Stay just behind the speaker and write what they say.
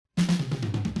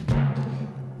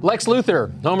Lex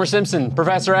Luthor, Homer Simpson,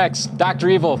 Professor X, Dr.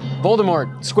 Evil, Voldemort,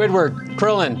 Squidward,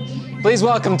 Krillin. Please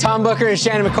welcome Tom Booker and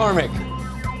Shannon McCormick.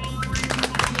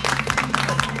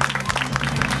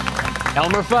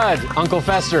 Elmer Fudd, Uncle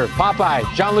Fester, Popeye,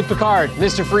 Jean-Luc Picard,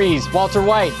 Mr. Freeze, Walter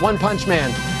White, One Punch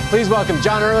Man. Please welcome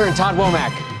John Erler and Todd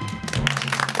Womack.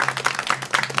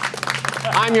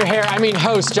 I'm your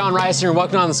host, John Reisinger, and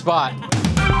welcome On the Spot.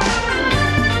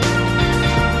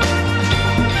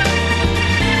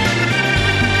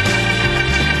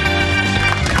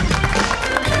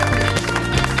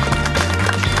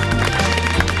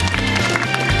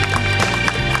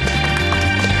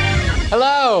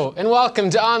 Hello, and welcome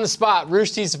to On the Spot,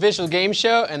 Roosty's official game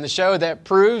show, and the show that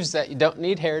proves that you don't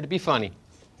need hair to be funny.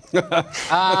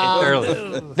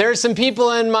 There's some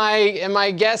people in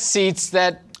my guest seats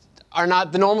that are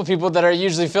not the normal people that are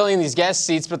usually filling these guest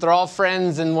seats, but they're all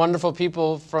friends and wonderful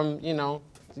people from,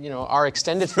 our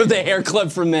extended... From the Hair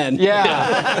Club for Men.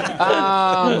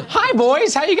 Yeah. Hi,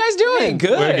 boys. How you guys doing?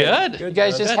 Good. We're good. You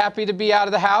guys just happy to be out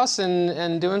of the house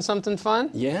and doing something fun?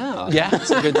 Yeah. Yeah. It's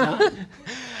a good time.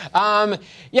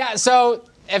 So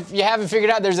if you haven't figured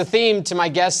out, there's a theme to my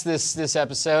guests this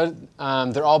episode.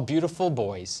 They're all beautiful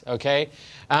boys, okay?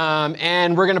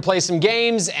 And we're going to play some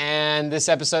games, and this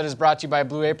episode is brought to you by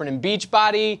Blue Apron and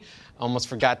Beachbody. Almost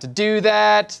forgot to do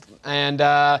that. And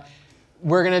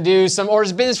we're going to do some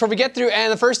orders of business before we get through,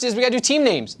 and the first is we got to do team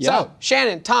names. Yeah. So,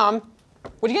 Shannon, Tom,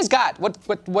 what do you guys got?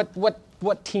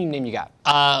 What team name you got?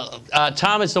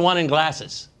 Tom is the one in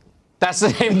glasses. That's the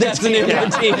name. That's the name of our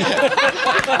team.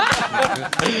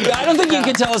 I don't think you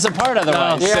can tell us apart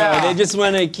otherwise. No. Yeah. So they just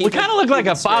want to keep. We kind of look like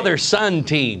a father-son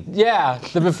team. Yeah,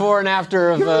 the before and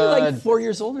after of. You're really like 4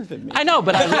 years older than me. I know,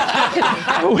 but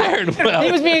I wear it well.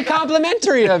 He was being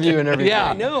complimentary of you and everything.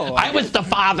 Yeah, I know. I was the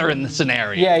father in the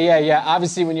scenario. Yeah.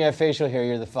 Obviously, when you have facial hair,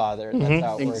 you're the father. That's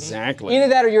how it works. Exactly. Either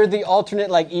that or you're the alternate,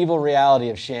 evil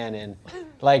reality of Shannon.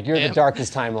 Like, you're the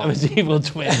darkest timeline. I'm his evil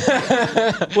twin.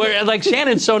 Where,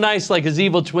 Shannon's so nice, his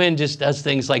evil twin just does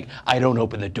things like, I don't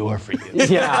open the door for you.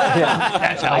 Yeah.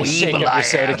 That's how I shake evil up I your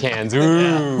soda am. cans.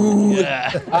 Ooh.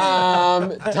 Yeah.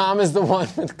 Tom is the one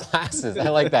with glasses. I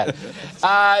like that.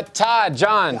 Todd,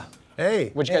 John.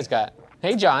 Hey. What you guys got?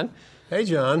 Hey, John. Hey,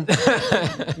 John.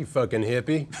 You fucking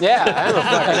hippie. Yeah, I'm a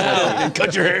fucking hippie.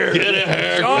 Cut your hair. Get a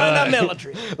haircut. Join the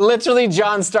military. Literally,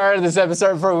 John started this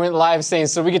episode before we went live saying,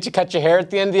 so we get to cut your hair at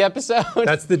the end of the episode?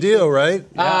 That's the deal, right?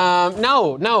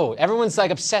 No. Everyone's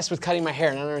obsessed with cutting my hair,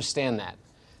 and I don't understand that.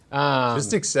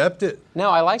 Just accept it.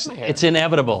 No, I like my hair. It's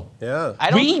inevitable. Yeah.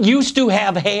 We used to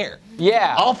have hair.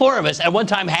 Yeah. All four of us at one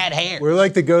time had hair. We're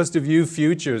like the ghost of you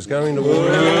futures coming to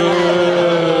work.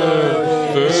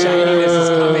 Shininess is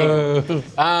coming.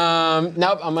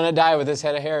 Nope, I'm going to die with this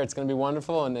head of hair. It's going to be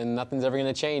wonderful, and nothing's ever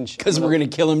going to change. Because we're going to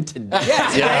kill him to death.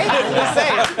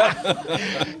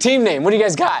 Team name, what do you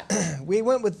guys got? We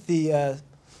went with the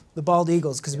bald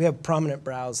eagles because we have prominent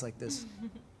brows like this.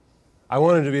 I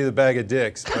wanted to be the bag of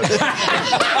dicks, but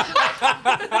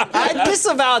I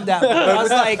disavowed that one. I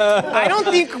was like, I don't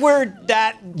think we're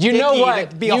that You know picky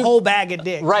what? to be a whole bag of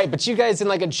dicks. Right, but you guys in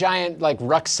a giant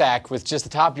rucksack with just the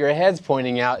top of your heads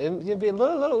pointing out, it'd be a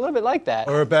little bit like that.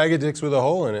 or a bag of dicks with a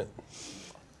hole in it.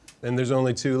 Then there's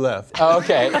only 2 left. Oh,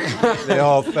 okay. They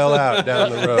all fell out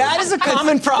down the road. That is a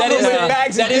common problem with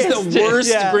bags of dicks. That is the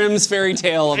worst Grimm's fairy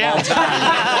tale of all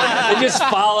time. They just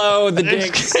follow the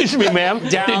dicks. Excuse me, ma'am.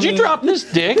 Did you drop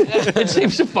this dick? It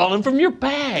seems to have fallen from your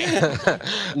bag.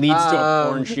 Leads to a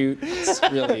porn shoot. It's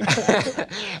really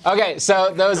Okay,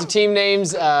 so those are team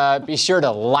names. Be sure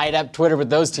to light up Twitter with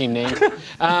those team names.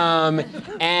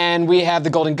 And we have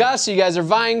the Golden Gus, who you guys are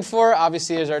vying for.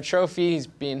 Obviously, there's our trophy. He's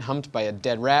being humped by a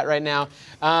dead rat right now.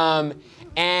 And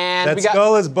That we got,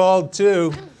 skull is bald,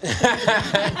 too.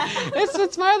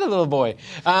 it's my other little boy.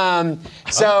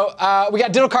 So we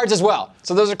got diddle cards as well.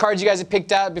 So those are cards you guys have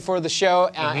picked out before the show.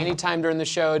 Anytime during the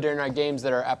show, during our games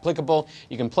that are applicable,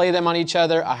 you can play them on each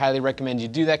other. I highly recommend you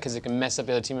do that because it can mess up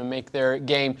the other team and make their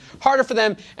game harder for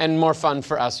them and more fun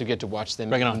for us who get to watch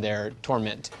them in their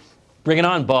torment. Bring it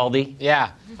on, Baldy.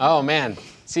 Yeah. Oh, man.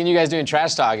 Seeing you guys doing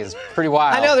trash talk is pretty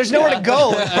wild. I know, there's nowhere to go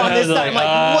on this time. I'm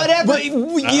like, whatever.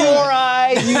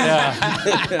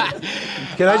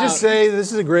 Can I just say,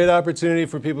 this is a great opportunity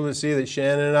for people to see that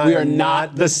Shannon and I We are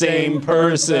not the same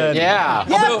person. Yeah.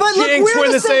 Yeah, but look, Jinx,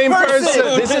 we're the same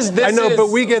person. This I know, is, but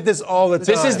we get this all the time.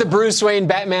 This is the Bruce Wayne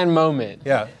Batman moment.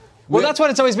 Yeah. Well, that's what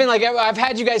it's always been like. I've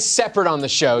had you guys separate on the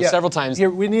show several times. Here,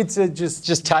 we need to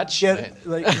just touch. get,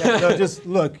 no, just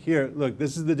look here. Look,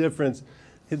 this is the difference.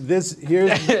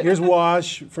 Here's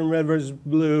Wash from Red vs.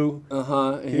 Blue.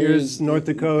 Here's North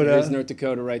Dakota. Here's North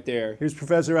Dakota right there. Here's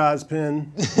Professor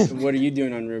Ozpin. What are you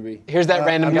doing on Ruby? Here's that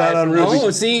random I'm guy. not on from Ruby. Oh,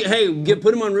 see, hey,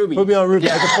 put him on Ruby. Put me on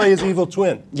Ruby. I can play his evil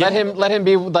twin. Let him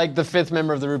be like the 5th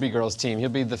member of the Ruby Girls team. He'll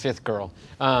be the 5th girl,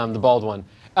 the bald one.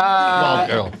 Bald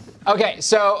girl. Okay,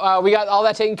 so we got all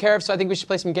that taken care of. So I think we should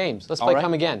play some games. Let's play right.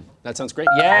 Come Again. That sounds great.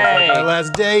 My Yay!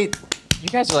 last date. You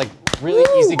guys are like really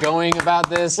easygoing about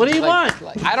this. What do you Like,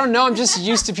 want? I don't know. I'm just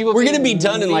used to people. We're gonna be being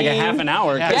done in like a mean. half an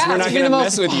hour because Yeah, we're it's not been gonna the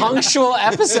mess most with you. punctual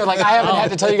episode. Like I haven't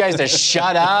had to tell you guys to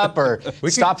shut up or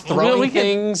stop throwing we can-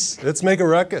 things. Let's make a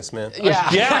ruckus, man. Yeah.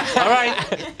 Yeah. All right.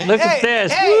 Look at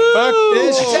this. Fuck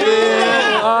this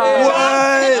shit.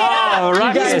 What? Oh,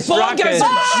 Ruckus, Ruckus.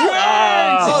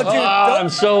 Oh, dude. I'm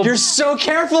so. You're so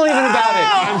careful even about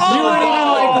it. You weren't even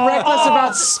like reckless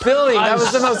about spilling. That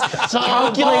was the most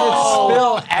calculated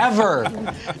spill ever.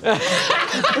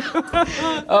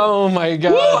 Oh my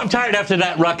god. Woo, I'm tired after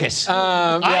that ruckus.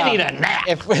 I need a nap.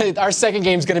 If our second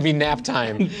game's gonna be nap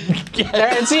time.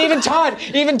 And see, even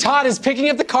Todd is picking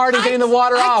up the card and getting the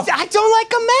water off. I don't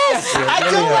like a mess. I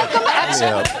don't like a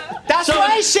mess. That's why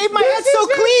I shave my head so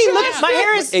clean. Look, my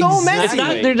hair is so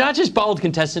messy. They're not just bald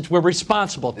contestants, we're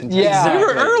responsible contestants. Yeah. We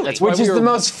were early. That's which is the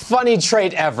most funny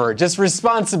trait ever. Just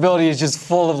responsibility is just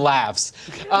full of laughs.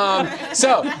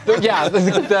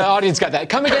 The audience got that.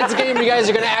 Come Again's the game. You guys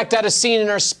are going to act out a scene in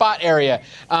our spot area.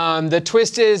 The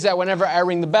twist is that whenever I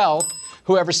ring the bell,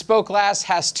 whoever spoke last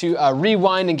has to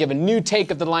rewind and give a new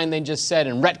take of the line they just said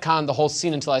and retcon the whole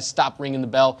scene until I stop ringing the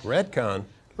bell. Retcon.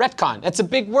 Retcon. That's a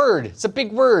big word. It's a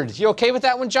big word. You okay with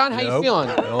that one, John? How you Nope. feeling?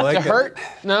 I don't like Does it hurt?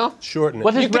 No? Shorten it.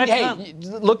 What is You can, retcon? hey,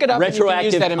 look it up. and you can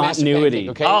use Retroactive that in Master continuity.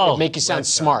 Pancake, okay? Oh. It'll make you sound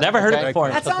smart. Never heard okay? it before.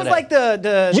 That until sounds today. like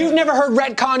the. You've never heard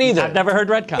retcon either. I've never heard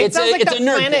retcon. It's sounds like it's a the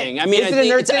nerd planet. thing. I mean, Is it a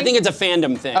nerd I thing? think it's a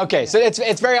fandom thing. Okay, so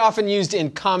it's very often used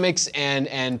in comics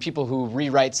and people who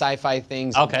rewrite sci-fi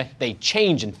things. Okay. They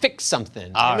change and fix something.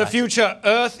 In the future,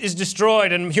 Earth is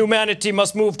destroyed and humanity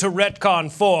must move to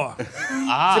Retcon 4. It's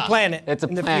a planet. It's a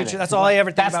in the planet. future. That's all I ever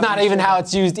think That's about. not even how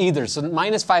it's used either. So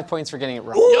 -5 points for getting it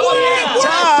wrong.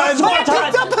 I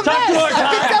picked up the mess.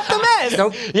 I picked up the mess.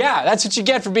 Nope. Yeah, that's what you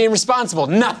get for being responsible.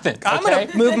 Nothing. I'm okay?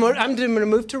 gonna move. I'm gonna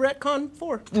move to Retcon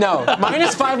 4. No,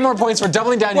 -5 more points for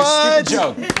doubling down your What? stupid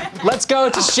joke. Let's go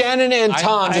to Shannon and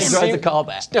Tom. I to enjoyed see- the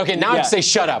callback. Okay, now I have to say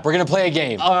shut up. We're gonna play a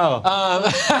game.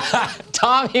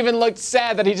 Tom even looked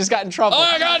sad that he just got in trouble.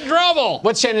 I got in trouble.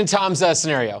 What's Shannon and Tom's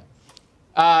scenario?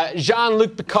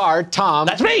 Jean-Luc Picard, Tom,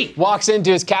 That's me. walks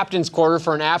into his captain's quarter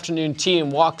for an afternoon tea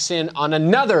and walks in on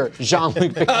another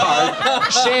Jean-Luc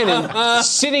Picard, Shannon,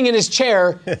 sitting in his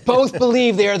chair. Both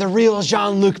believe they are the real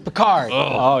Jean-Luc Picard.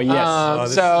 Oh yes.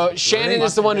 this So is Shannon great.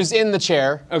 is the one who's in the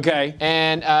chair. Okay.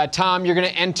 And Tom, you're going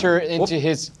to enter into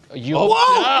his... You,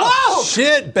 Whoa!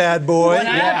 Shit, bad boy. What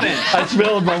happened? I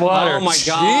spilled my water. Oh my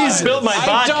God. I spilled my I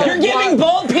vodka. don't- You're giving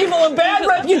bald people a bad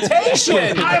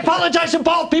reputation. I apologize to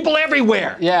bald people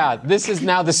everywhere. Yeah, this is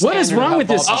now the standard. What is wrong of with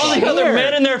this? bald All people. the other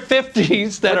men in their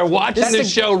 50s that are watching That's this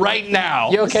a- show right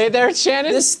now. You okay there,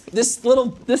 Shannon? This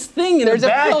thing in There's the a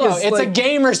back pillow. is It's like, a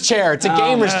gamer's chair. It's a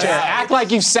gamer's chair. Act like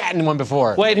you've sat in one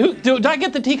before. Wait, do I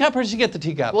get the teacup or does he get the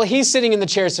teacup? Well, he's sitting in the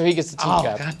chair, so he gets the oh,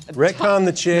 teacup. God. Retcon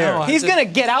the chair. No, He's gonna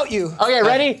get out you. Okay,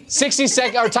 ready? 60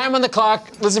 seconds. Our time on the clock.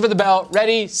 Listen for the bell.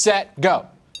 Ready, set, go.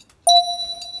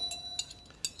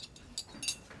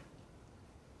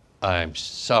 I'm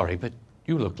sorry, but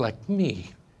you look like me.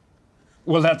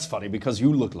 Well, that's funny because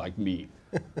you look like me.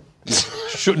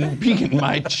 Shouldn't be in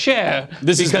my chair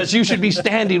This is- because you should be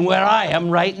standing where I am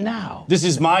right now. This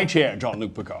is my chair,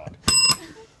 Jean-Luc Picard.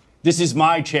 This is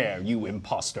my chair, you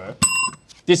imposter.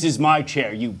 This is my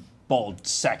chair, you bald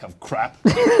sack of crap.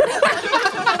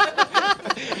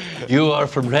 You are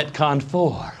from Retcon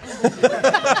 4.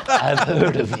 I've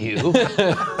heard of you.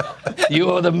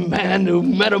 You are the man who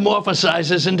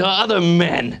metamorphosizes into other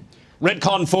men.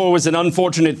 Retcon 4 was an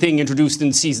unfortunate thing introduced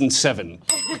in season 7.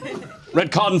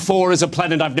 Retcon 4 is a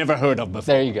planet I've never heard of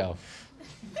before. There you go.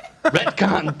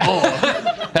 Retcon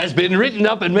 4 has been written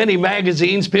up in many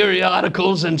magazines,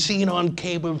 periodicals, and seen on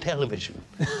cable television.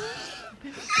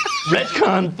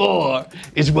 Retcon 4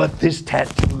 is what this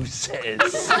tattoo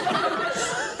says.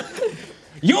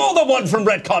 You're the one from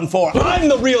Retcon 4. I'm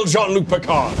the real Jean-Luc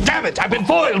Picard. Damn it, I've been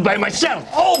foiled by myself.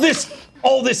 All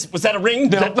this, was that a ring?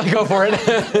 Go for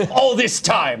it. All this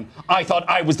time, I thought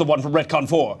I was the one from Retcon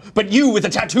 4. But you with a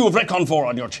tattoo of Retcon 4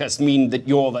 on your chest mean that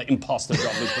you're the imposter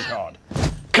Jean-Luc Picard.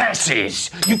 Curses!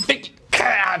 You think...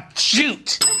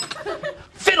 Shoot!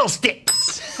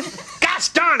 Fiddlesticks! Gosh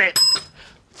darn it!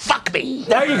 Fuck me.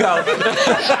 There you go.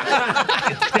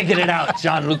 Figured it out,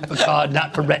 Jean-Luc Picard,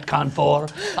 not from Retcon 4.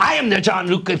 I am the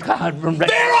Jean-Luc Picard from Retcon.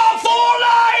 There are 4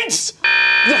 lights!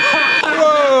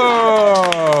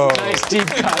 Whoa! Nice deep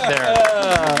cut there.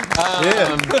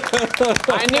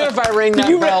 I knew if I rang that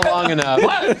bell long enough.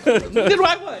 What? Did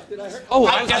I hurt? Oh,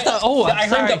 I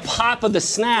heard the pop of the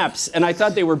snaps, and I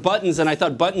thought they were buttons, and I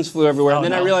thought buttons flew everywhere, and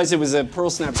then I realized it was a pearl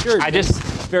snap shirt.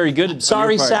 Very good. At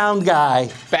Sorry, sound guy.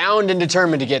 Bound and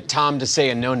determined to get Tom to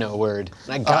say a no-no word.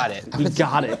 I got it. You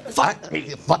got it. Fuck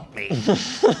me.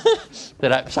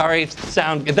 Sorry,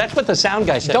 sound. That's what the sound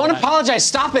guy said. Don't apologize.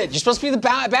 Stop it. You're supposed to be the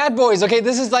bad boys. Okay,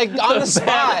 this is like on the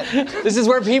spot. This is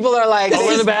where people are like. Oh,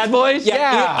 we're the bad boys.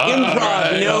 Yeah.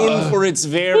 Improv, known for its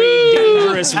very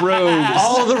dangerous roads.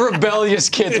 All the rebellious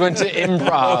kids went to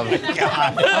improv.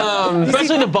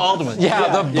 Especially the bald ones.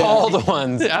 Yeah, the bald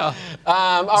ones. Yeah.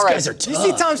 All right. Guys are Did you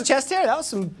see Tom's chest hair? That was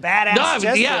some badass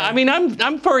chest hair. I mean,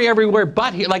 I'm furry everywhere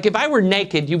but here. Like, if I were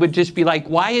naked, you would just be like,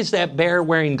 why is that bear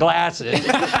wearing glasses?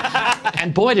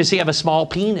 And boy, does he have a small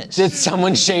penis. Did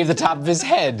someone shave the top of his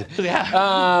head? Yeah.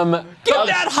 Get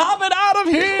that hobbit out of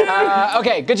here!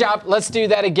 Okay, good job. Let's do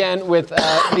that again with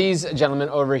these gentlemen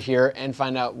over here and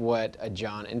find out what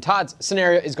John and Todd's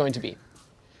scenario is going to be.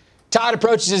 Todd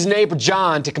approaches his neighbor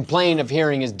John to complain of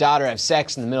hearing his daughter have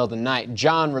sex in the middle of the night.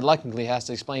 John reluctantly has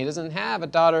to explain he doesn't have a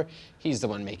daughter. He's the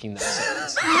one making those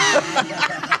sounds.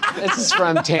 This is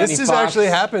from Tanny This has Fox. actually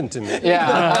happened to me.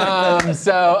 Yeah.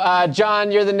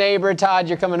 John, you're the neighbor. Todd,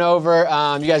 you're coming over.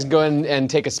 You guys go in and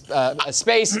take a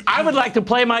space. I would like to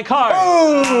play my card.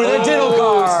 Oh, the diddle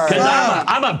card. Because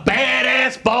I'm a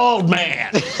badass bald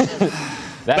man.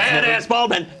 Badass bald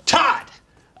man. Todd,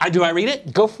 do I read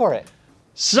it? Go for it.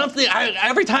 Something,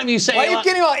 every time you say... Why are you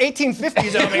getting all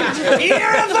 1850s on me? You're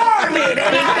a varmint,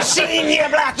 and I've seen you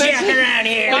blackjack around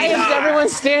here. Why is everyone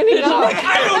standing up?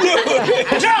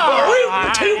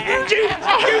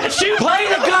 Play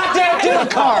the goddamn diddle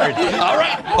card.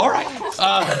 All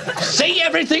right. Say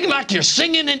everything like you're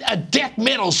singing a death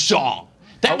metal song.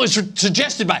 That was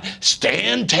suggested by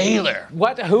Stan Taylor.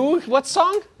 What? Who? What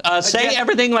song? Say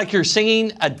everything like you're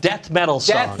singing a death metal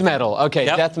song. Death metal. Okay,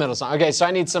 Yep. death metal song. Okay, so I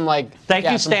need some Thank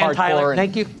you, some Stan hardcore Tyler. and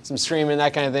Thank you. Some streaming,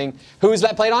 that kind of thing. Who's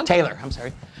that played on? Taylor, I'm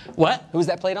sorry. What? Who's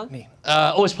that played on? Me.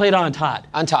 It's played on Todd.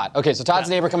 On Todd. Okay, so Todd's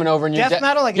neighbor coming over and you're Death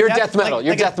metal? Like you're a death metal. like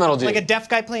You're a- death metal dude. Like a deaf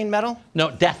guy playing metal?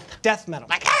 No, death. Death metal.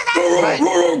 Minus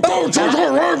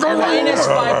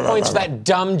 5 points for that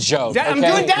dumb joke. I'm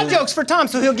okay? doing dad jokes for Tom,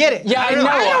 so he'll get it. Yeah, I know.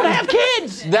 I don't have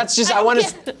kids. That's just I want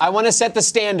to set the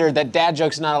standard that dad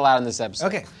jokes are not allowed in this episode.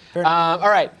 Okay, fair enough. All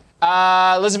right.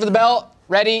 Listen for the bell.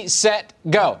 Ready, set,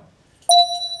 go.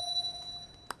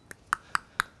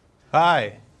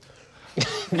 Hi.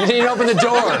 You didn't open the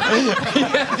door.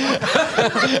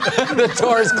 The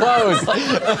door is closed.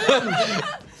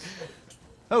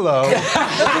 Hello.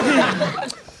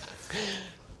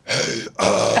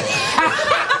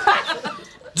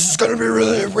 This is gonna be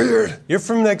really weird. You're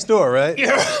from next door, right?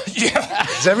 Yeah.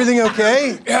 Is everything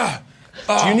okay? Yeah.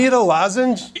 Do you need a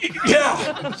lozenge?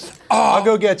 Yeah. I'll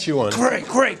go get you one.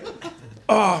 Great.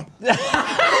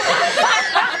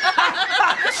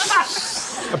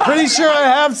 I'm pretty sure I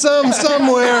have some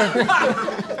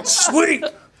somewhere. Sweet.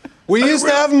 We used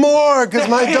to have more because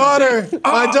my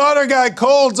daughter got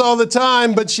colds all the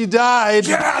time, but she died.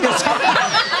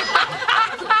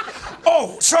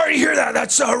 Oh, sorry to hear that.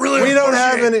 That's really. We don't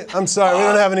have unfortunate. any. I'm sorry, we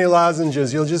don't have any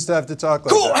lozenges. You'll just have to talk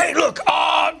like Cool. that. Hey, look.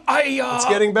 It's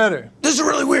getting better. This is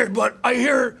really weird, but I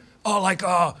hear I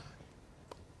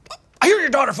hear your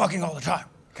daughter fucking all the time.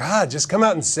 God, just come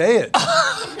out and say it.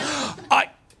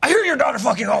 I hear your daughter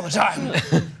fucking all the time.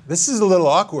 This is a little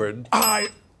awkward.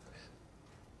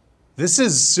 This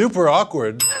is super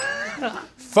awkward.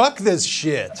 Fuck this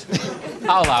shit.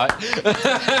 I'll allow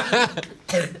it.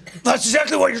 That's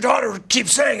exactly what your daughter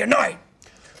keeps saying at night.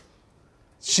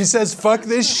 She says, fuck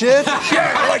this shit?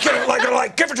 Yeah, like,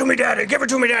 give it to me, daddy. Give it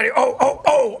to me, daddy.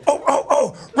 Oh.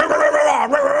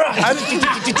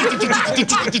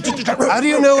 How do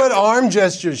you know what arm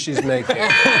gestures she's making?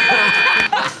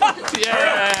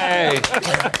 Yay!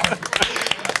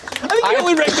 I think you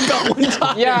only rang the bell one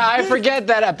time. Yeah, I forget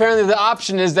that apparently the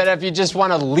option is that if you just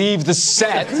want to leave the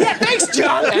set. Yeah, thanks,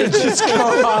 John. And just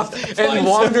go off and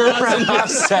wander around off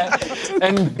set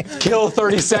and kill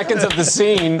 30 seconds of the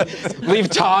scene. Leave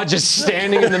Todd just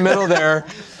standing in the middle there.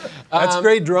 That's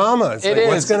great drama. It's It like, is.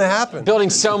 what's going to happen? Building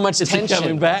so much Is he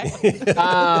coming tension.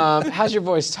 back? How's your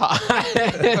voice, Todd?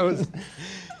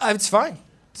 It's fine.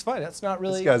 It's fine. That's not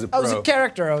really. This guy's a I was pro. a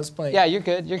character I was playing. Yeah, you're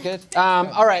good. You're good.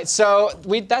 All right, so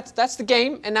that's the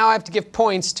game, and now I have to give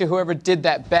points to whoever did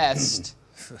that best.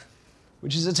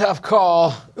 which is a tough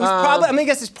call. It was probably, I'm gonna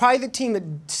guess it's probably the team that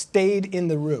stayed in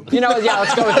the room. You know, yeah,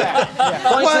 let's go with that.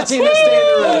 Points to the team that stayed in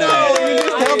the room. No, you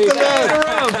just helped them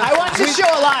out. I watch the show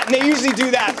a lot, and they usually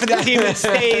do that for the team that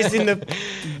stays in the.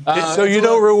 So you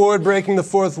don't reward breaking the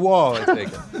fourth wall, I take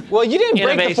it. Well, you didn't break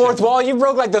the Innovation. fourth wall. You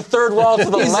broke like the third wall to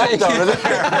the left over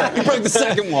there. You broke the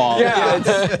second wall.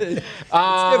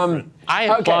 I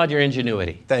applaud your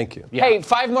ingenuity. Thank you. Hey,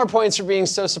 5 more points for being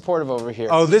so supportive over here.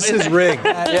 Oh, this is rigged.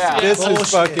 yeah. This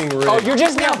is fucking rigged. Oh, you're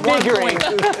just now figuring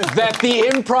that the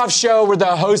improv show where the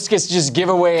host gets to just give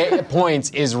away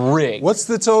points is rigged. What's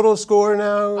the total score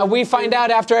now? We find out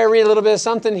after I read a little bit of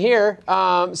something here.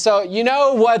 So you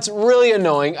know what's really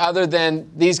annoying, other than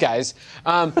these guys,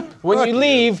 when you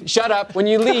leave, shut up. When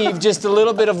you leave, just a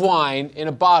little bit of wine in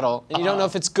a bottle, and you don't know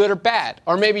if it's good or bad,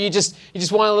 or maybe you just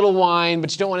want a little wine,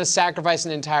 but you don't want to sacrifice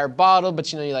an entire bottle,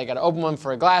 but you know you like got to open one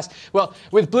for a glass. Well,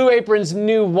 with Blue Apron's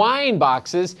new wine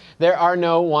boxes, there are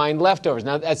no wine leftovers.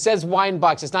 Now it says wine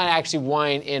box. It's not actually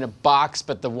wine in a box,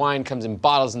 but the wine comes in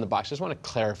bottles in the box. I just want to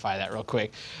clarify that real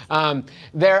quick.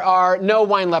 There are no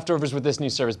wine leftovers with this new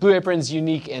service. Blue Apron's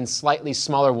unique and slightly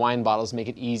smaller wine bottles make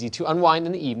it easy to unwind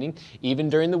in the evening, even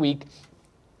during the week.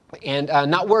 And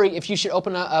not worry if you should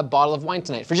open a bottle of wine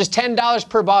tonight. For just $10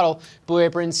 per bottle, Blue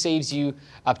Apron saves you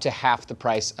up to half the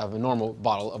price of a normal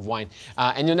bottle of wine.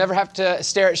 And you'll never have to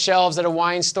stare at shelves at a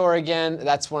wine store again.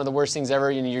 That's one of the worst things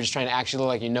ever. You know, you're just trying to actually look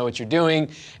like you know what you're doing,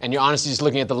 and you're honestly just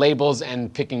looking at the labels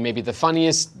and picking maybe the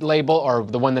funniest label or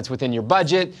the one that's within your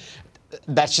budget.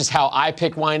 That's just how I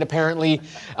pick wine, apparently.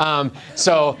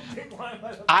 So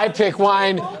I pick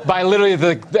wine by literally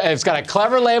it's got a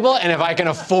clever label and if I can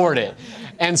afford it.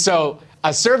 And so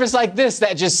a service like this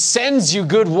that just sends you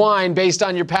good wine based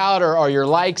on your palate or your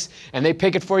likes, and they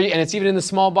pick it for you, and it's even in the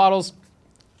small bottles.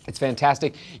 It's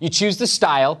fantastic. You choose the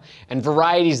style and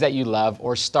varieties that you love,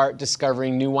 or start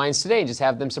discovering new wines today and just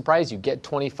have them surprise you. Get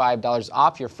 $25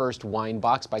 off your first wine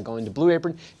box by going to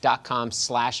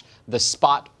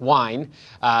blueapron.com/thespotwine.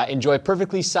 Enjoy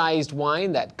perfectly sized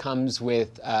wine that comes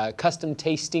with custom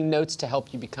tasting notes to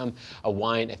help you become a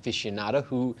wine aficionado.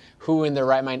 Who in their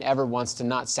right mind ever wants to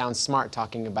not sound smart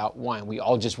talking about wine? We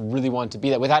all just really want to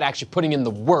be that without actually putting in the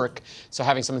work. So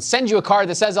having someone send you a card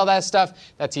that says all that stuff,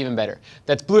 that's even better.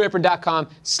 That's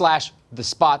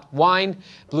blueapron.com/thespotwine.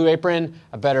 Blue Apron,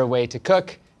 a better way to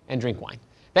cook and drink wine.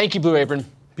 Thank you, Blue Apron.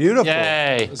 Beautiful.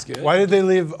 Yay. Why did they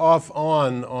leave off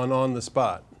on the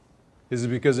spot? Is it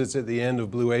because it's at the end of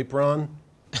Blue Apron?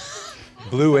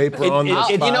 Blue Apron on the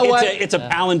spot. You know what? It's a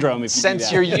palindrome. If you Since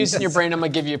do you're that. using your brain, I'm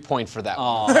going to give you a point for that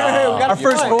one. Our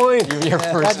first point. Your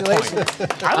first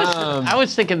point. I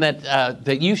was thinking that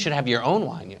that you should have your own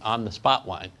wine on the spot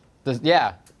wine.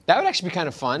 Yeah, that would actually be kind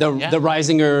of fun. The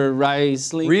Rieslinger.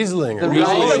 Riesling. There you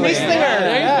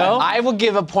go. I will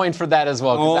give a point for that as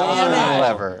well, because that was really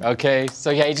clever. Okay, so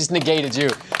yeah, he just negated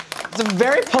you. It's a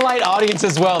very polite audience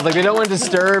as well. Like they don't want to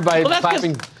disturb by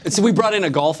clapping. So we brought in a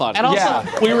golf audience. And also,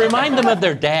 we remind them of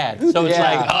their dad. So it's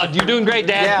Yeah. like, oh, you're doing great,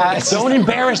 Dad. Yeah. Don't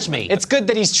embarrass me. It's good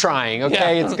that he's trying.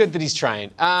 Okay, Yeah. it's good that he's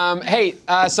trying. Hey,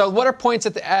 so what are points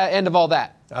at the end of all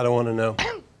that? I don't want to know.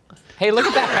 Hey, look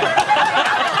at that.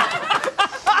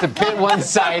 It's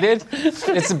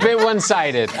a bit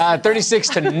one-sided. 36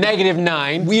 to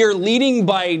 -9. We are leading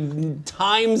by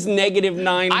times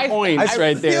 -9 points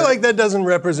right there. I feel like that doesn't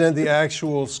represent the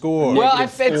actual score. Well, I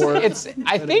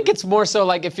think it's more so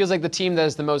like it feels like the team that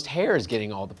has the most hair is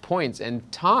getting all the points, and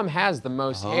Tom has the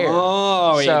most hair.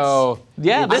 Oh, so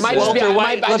yeah, I this might just be,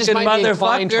 Walter I just might be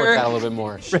inclined toward motherfucker. that a little bit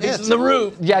more. Raising the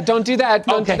roof. Yeah, don't do that.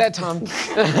 Don't do Okay. that, Tom.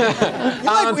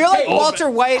 You're like Walter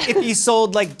White if he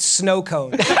sold like snow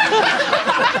cones. He's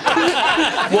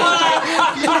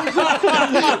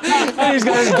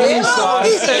got his blue sauce.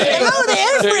 Hello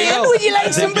there, friend. Would you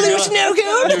like some blue snow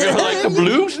cones? You're gonna like the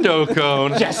blue snow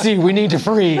cone. Jesse, we need to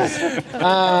freeze.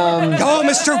 Oh,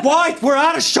 Mr. White, we're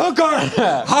out of sugar.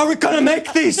 How are we gonna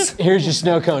make this? Here's your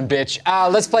snow cone, bitch.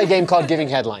 Let's play a game called Giving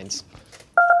Headlines.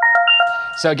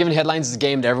 So Giving Headlines is a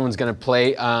game that everyone's going to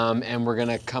play, and we're going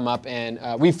to come up and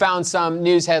we found some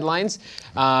news headlines,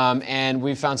 and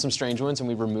we found some strange ones, and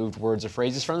we removed words or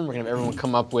phrases from them. We're going to have everyone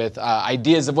come up with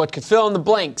ideas of what could fill in the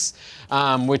blanks,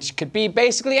 which could be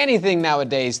basically anything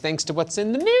nowadays, thanks to what's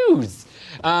in the news.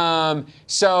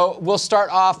 So we'll start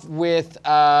off with.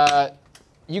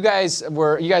 You guys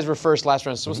were first last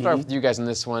round, so we'll start with you guys on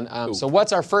this one. So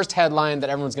what's our first headline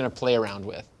that everyone's going to play around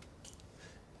with?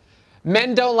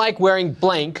 Men don't like wearing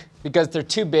blank because they're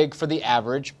too big for the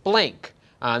average blank.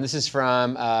 This is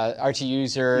from RT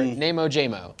user Namo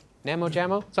Jamo. Namo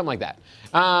Jamo? Something like that.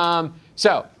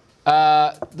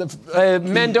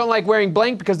 Men don't like wearing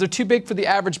blank because they're too big for the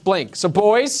average blank. So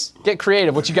boys, get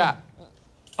creative. What you got?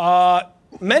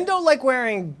 Men don't like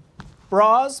wearing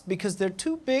bras because they're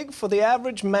too big for the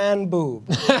average man boob.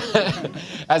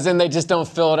 As in they just don't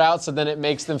fill it out, so then it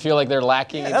makes them feel like they're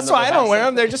lacking. That's why I don't wear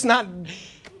them. They're just not.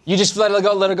 You just let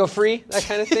it go free, that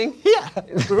kind of thing? Yeah.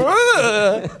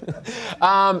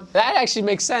 That actually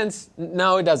makes sense.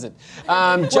 No, it doesn't.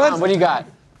 John, what do you got?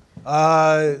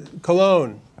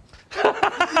 Cologne.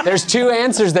 There's 2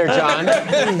 answers there, John.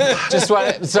 Just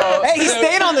what? So. Hey, he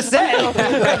stayed on the set.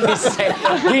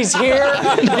 He's here.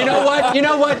 You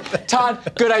know what? Todd,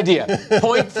 good idea.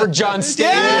 Point for John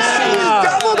staying in the seat.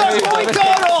 Doubled our point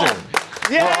total.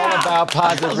 We're all about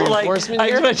positive reinforcement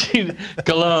here. I mentioned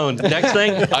cologne. Next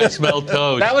thing, I smell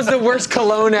toast. That was the worst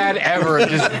cologne ad ever.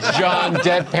 Just John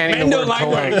deadpanning the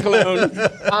word cologne.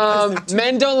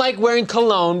 Men don't like wearing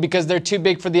cologne because they're too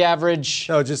big for the average.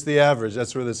 No, just the average.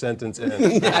 That's where the sentence ends.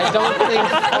 I don't think.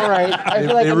 All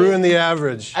right. They ruin the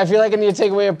average. I feel like I need to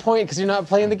take away a point because you're not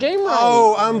playing the game right.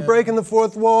 Oh, I'm breaking the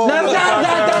fourth wall. That's not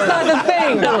the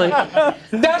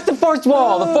thing. That's the fourth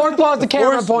wall. The fourth wall is the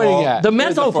camera I'm pointing at. The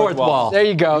mental fourth wall. There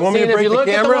you go. You want me to if break you the look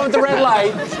at the camera? one with the red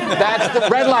light, that's the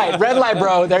red light. Red light,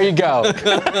 bro. There you go.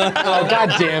 Oh,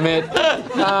 God damn it.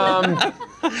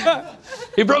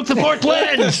 He broke the fourth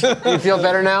lens. You feel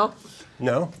better now?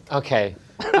 No. Okay.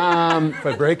 If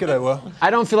I break it, I will.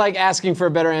 I don't feel like asking for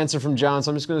a better answer from John,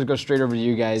 so I'm just going to go straight over to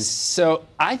you guys. So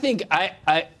I think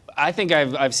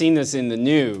I've seen this in the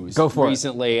news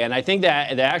recently, and I think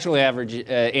that the actual average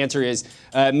answer is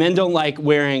men don't like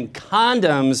wearing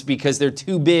condoms because they're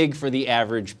too big for the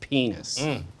average penis.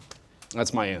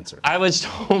 That's my answer. I was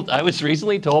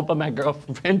recently told by my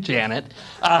girlfriend Janet.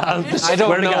 I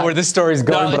don't know where this story's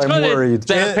going, but I'm worried.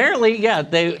 Apparently, yeah,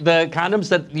 the condoms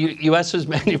that U.S. was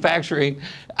manufacturing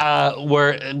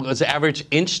was average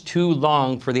inch too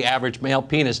long for the average male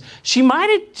penis. She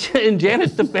might have, in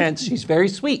Janet's defense, she's very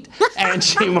sweet, and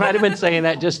she might have been saying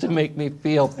that just to make me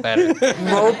feel better.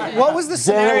 What was the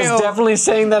scenario? Janet was definitely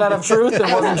saying that out of truth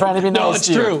and wasn't trying to be nice. No, it's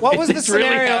true. What was the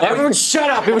scenario? Everyone shut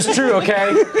up. It was true,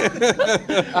 okay?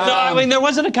 No, I mean, there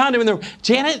wasn't a condom in the room.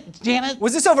 Janet.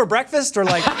 Was this over breakfast or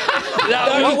like?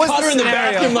 What was the her in the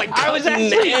scenario? bathroom, like I was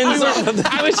actually,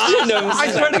 I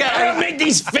swear to God, I don't make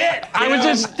these fit. I was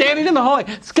just standing in the hallway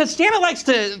because Janet likes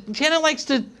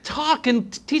to talk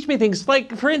and teach me things.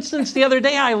 Like, for instance, the other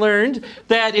day I learned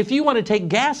that if you want to take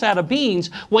gas out of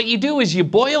beans, what you do is you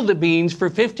boil the beans for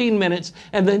 15 minutes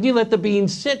and then you let the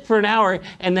beans sit for an hour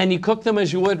and then you cook them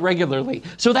as you would regularly.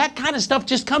 So that kind of stuff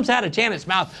just comes out of Janet's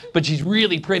mouth. But she's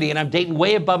really pretty, and I'm dating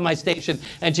way above my station,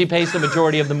 and she pays the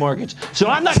majority of the mortgage. So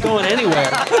I'm not going anywhere.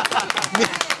 Can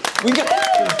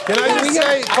I just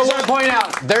say, I want to point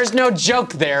out, there's no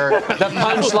joke there. The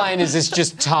punchline is it's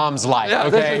just Tom's life,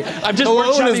 okay? I'm just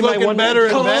Cologne is workshopping my looking one better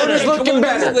and Cologne better. is looking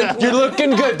better. You're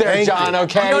looking good there, Thank John, you.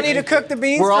 okay? You don't need to cook the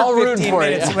beans We're all for rooting 15 for you.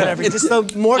 minutes or whatever.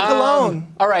 Just more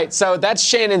cologne. All right, so that's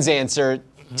Shannon's answer.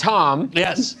 Tom,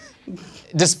 Yes.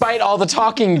 despite all the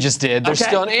talking you just did, there's Okay.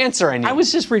 still an answer I need. I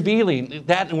was just revealing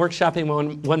that and workshopping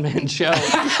one-man show.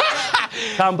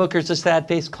 Tom Booker's a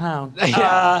sad-faced clown.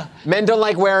 Yeah. Men don't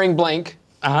like wearing blank.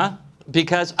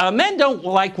 Because men don't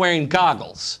like wearing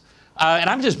goggles. And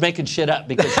I'm just making shit up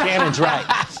because Shannon's right.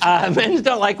 Men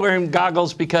don't like wearing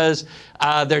goggles because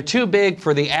they're too big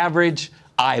for the average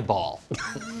eyeball.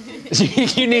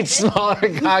 You need smaller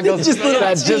goggles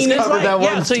that just cover that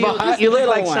one so spot. you look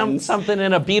like something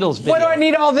in a Beatles video. What do I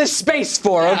need all this space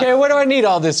for? Okay, what do I need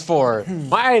all this for?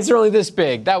 My eyes are only this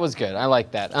big. That was good. I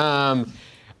like that.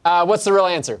 What's the real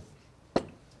answer?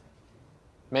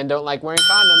 Men don't like wearing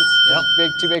condoms.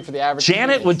 Yep. Too big for the average.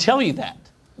 Janet would tell you that.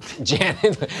 Janet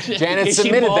Is she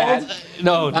submitted bald? that.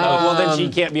 No. Well, then she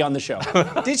can't be on the show.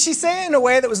 Did she say it in a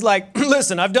way that was like,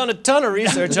 listen, I've done a ton of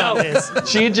research on this.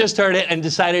 She had just heard it and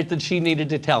decided that she needed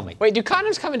to tell me. Wait, do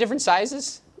condoms come in different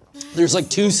sizes? There's like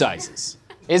 2 sizes.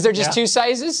 Is there just 2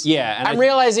 sizes? Yeah. And I'm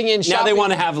realizing in shopping. now they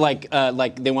want to have like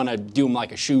they want to do them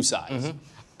like a shoe size.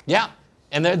 Yeah.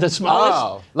 And they're the smallest.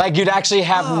 Oh, like you'd actually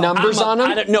have numbers on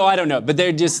them? I don't know, but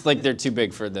they're just like they're too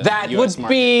big for the That US would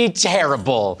market. be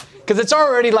terrible. Because it's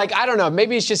already like, I don't know,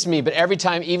 maybe it's just me, but every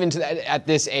time, even at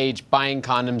this age, buying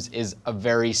condoms is a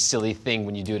very silly thing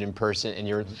when you do it in person. And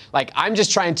you're like, I'm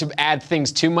just trying to add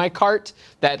things to my cart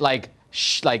that like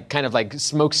kind of like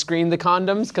smoke screen the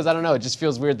condoms. Because I don't know, it just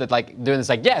feels weird that like doing this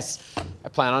like, yes, I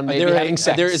plan on maybe having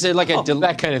sex. There is like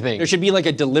that kind of thing. There should be like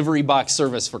a delivery box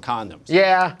service for condoms.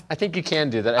 Yeah, I think you can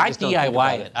do that. I just don't think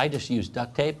about DIY it. I just use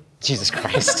duct tape. Jesus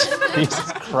Christ.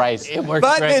 Jesus Christ. It works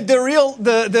But great.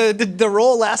 the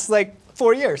roll lasts like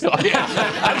 4 years.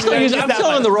 I'm still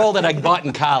on the roll that I bought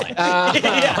in college.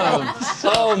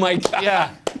 Oh my God. Yeah.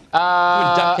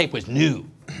 When duct tape was new.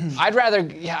 I'd rather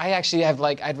go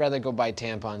buy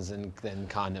tampons than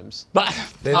condoms. But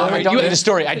I don't need a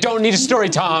story. I don't need a story,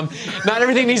 Tom. Not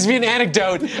everything needs to be an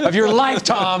anecdote of your life,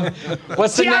 Tom.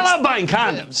 What's the next? I love buying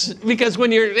condoms because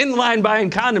when you're in line buying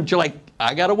condoms, you're like,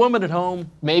 I got a woman at home.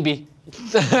 Maybe.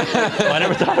 I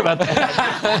never thought about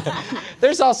that.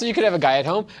 There's also, you could have a guy at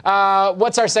home.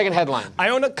 What's our second headline? I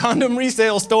own a condom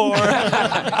resale store.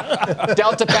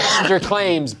 Delta passenger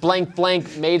claims blank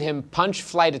blank made him punch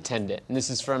flight attendant. And this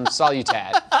is from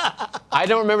Solutad. I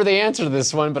don't remember the answer to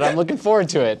this one, but I'm looking forward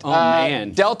to it. Oh,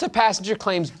 man. Delta passenger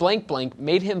claims blank blank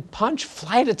made him punch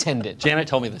flight attendant. Janet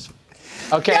told me this.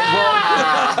 Okay,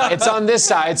 well, it's on this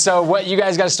side, so what you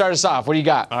guys got to start us off. What do you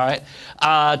got? All right.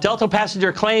 Delta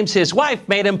passenger claims his wife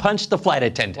made him punch the flight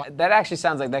attendant. That actually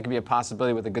sounds like that could be a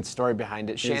possibility with a good story behind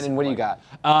it. Shannon, what do you got?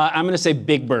 I'm going to say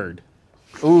Big Bird.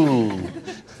 Ooh,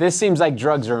 this seems like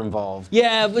drugs are involved.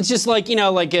 Yeah, it's just like, back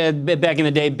in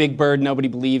the day, Big Bird, nobody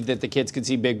believed that the kids could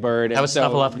see Big Bird. That was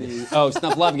Snuffleupagus. Oh,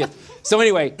 Snuffleupagus. So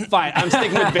anyway, fine, I'm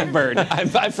sticking with Big Bird.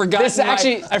 I've forgotten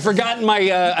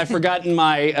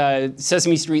my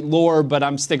Sesame Street lore, but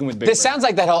I'm sticking with Big Bird. This sounds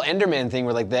like that whole Enderman thing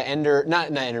where like not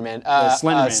Enderman,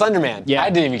 Slenderman. Yeah,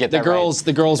 I didn't even get that right.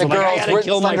 The girls were like, I gotta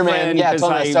kill my friend. Yeah,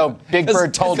 so Big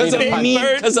Bird told me to punch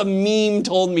her. Because a meme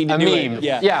told me to do it.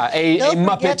 Yeah, a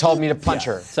Muppet told me to punch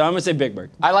her. So I'm gonna say Big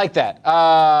Bird. I like that.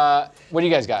 What do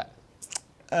you guys got?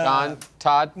 John,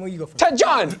 Todd? Well, you go first.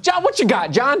 John, what you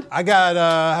got, John? I got,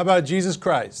 how about Jesus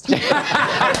Christ?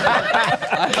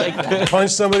 I like that.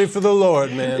 Punch somebody for the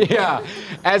Lord, man. Yeah,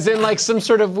 as in like some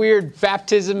sort of weird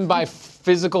baptism by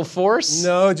physical force?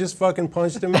 No, just fucking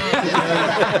punched him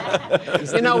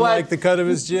out. You know what? Like the cut of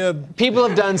his jib. People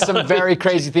have done some very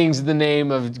crazy things in the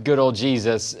name of good old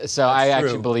Jesus, so I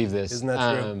actually believe this. Isn't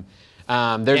that true?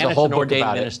 There's Janet's a whole an book ordained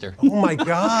about minister. it. Oh my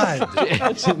God. I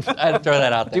had to throw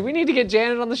that out there. Do we need to get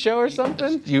Janet on the show or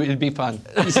something? It'd be fun.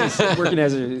 Working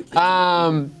as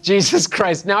a... Jesus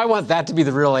Christ. Now I want that to be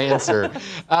the real answer.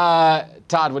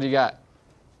 Todd, what do you got?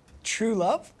 True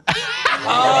love? Wait.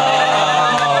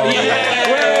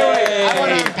 I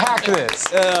want to unpack this.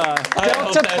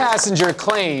 Delta passenger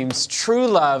claims true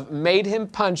love made him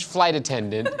punch flight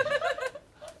attendant.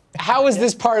 How is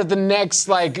this part of the next,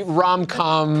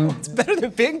 rom-com? It's better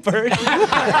than Big Bird. So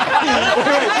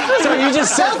you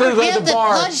just set the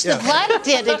bar. Punch the flight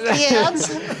attendant,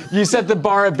 kids. You set the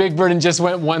bar at Big Bird and just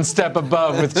went one step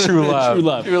above with true love.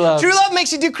 True love. True love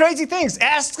makes you do crazy things.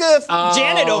 Ask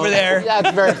Janet over there.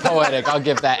 That's very poetic. I'll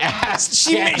give that. Ask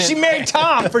Janet. She married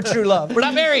Tom for true love. We're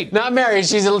not married. Not married.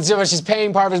 She's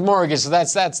paying part of his mortgage, so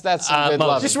that's some good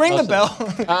love. Just ring the bell.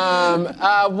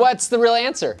 What's the real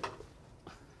answer?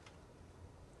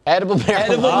 Edible marijuana.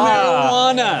 Edible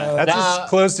marijuana. That's as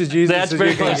close to Jesus That's as very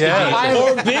you can close to get.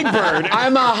 Or Big Bird.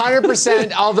 I'm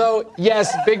 100%, although,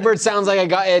 yes, Big Bird sounds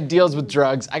like it deals with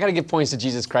drugs. I got to give points to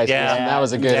Jesus Christ for this one. That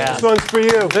was a good Yeah. This one's for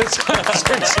you. This one's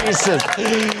for Jesus.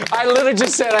 I literally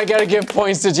just said I got to give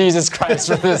points to Jesus Christ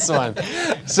for this one.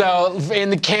 So, in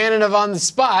the canon of On the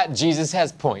Spot, Jesus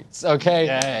has points, okay?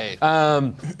 Yay.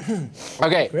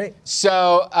 Okay, Great.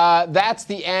 So that's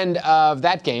the end of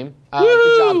that game.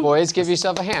 Good job, boys. Give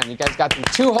yourself a hand. You guys got through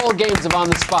 2 whole games of On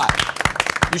the Spot.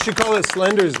 You should call it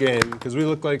Slender's game because we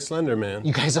look like Slender Man.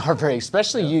 You guys are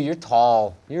especially you. You're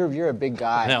tall. You're a big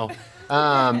guy. No.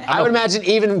 I would imagine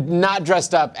even not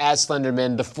dressed up as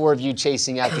Slenderman, the 4 of you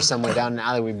chasing after someone down an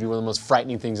alley would be one of the most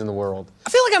frightening things in the world. I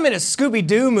feel like I'm in a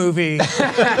Scooby-Doo movie.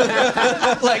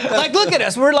 like, look at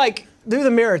us. We're like, do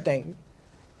the mirror thing.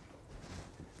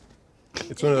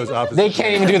 It's one of those opposite. They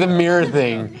can't even do the mirror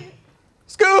thing.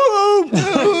 Scoob!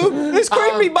 This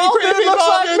creepy bald dude looks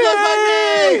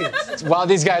like me! While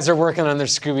these guys are working on their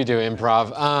Scooby-Doo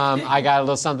improv, I got a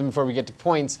little something before we get to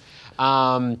points.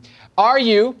 Are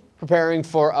you preparing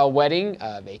for a wedding,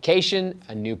 a vacation,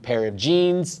 a new pair of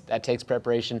jeans? That takes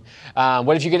preparation.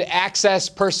 What if you could access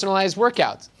personalized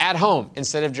workouts at home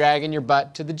instead of dragging your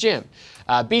butt to the gym?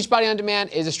 Beachbody On Demand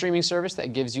is a streaming service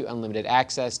that gives you unlimited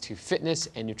access to fitness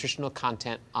and nutritional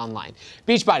content online.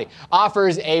 Beachbody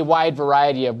offers a wide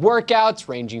variety of workouts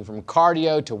ranging from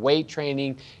cardio to weight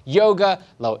training, yoga,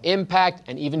 low impact,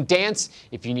 and even dance.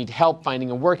 If you need help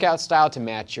finding a workout style to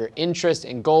match your interests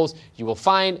and goals, you will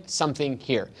find something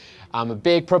here. I'm a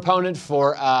big proponent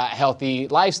for healthy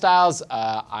lifestyles.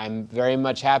 I'm very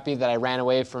much happy that I ran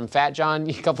away from Fat John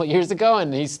a couple of years ago,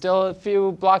 and he's still a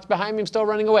few blocks behind me. I'm still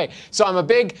running away. So I'm a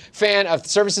big fan of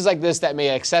services like this that make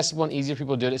it accessible and easy for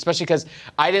people to do it, especially because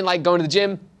I didn't like going to the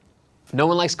gym. No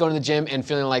one likes going to the gym and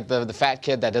feeling like the fat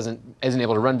kid that isn't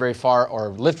able to run very far or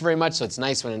lift very much. So it's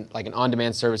nice when like an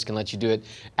on-demand service can let you do it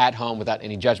at home without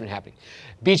any judgment happening.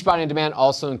 Beachbody On Demand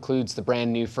also includes the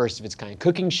brand new first of its kind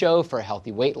cooking show for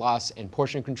healthy weight loss and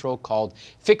portion control called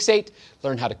Fixate.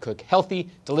 Learn how to cook healthy,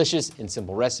 delicious, and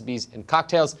simple recipes and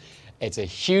cocktails. It's a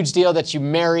huge deal that you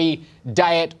marry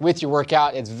diet with your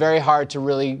workout. It's very hard to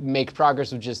really make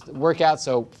progress with just workout,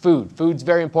 so food's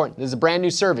very important. This is a brand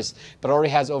new service, but already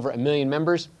has over 1 million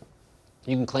members.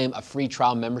 You can claim a free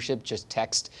trial membership. Just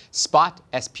text SPOT,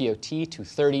 S-P-O-T, to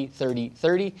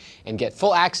 303030 and get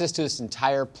full access to this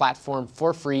entire platform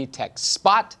for free. Text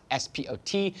SPOT,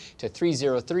 S-P-O-T, to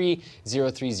 303030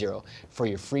 for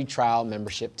your free trial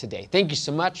membership today. Thank you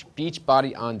so much,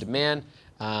 Beachbody On Demand.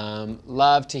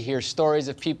 Love to hear stories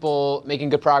of people making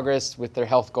good progress with their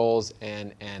health goals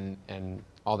and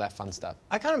all that fun stuff.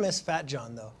 I kind of miss Fat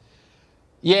John, though.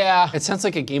 Yeah. It sounds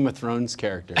like a Game of Thrones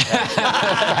character.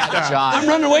 Fat John. I'm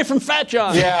running away from Fat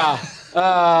John. Yeah.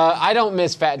 I don't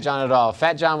miss Fat John at all.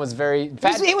 Fat John was very...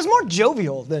 He was more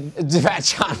jovial than... Fat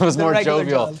John was more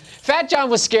jovial. John. Fat John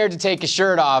was scared to take his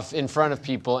shirt off in front of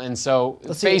people, and so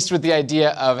faced with the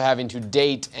idea of having to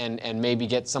date and maybe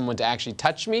get someone to actually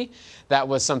touch me, that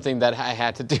was something that I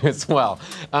had to do as well.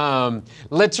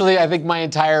 Literally, I think my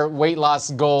entire weight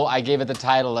loss goal, I gave it the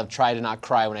title of Try to Not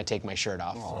Cry When I Take My Shirt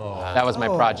Off. Aww. That was my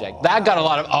project. That got a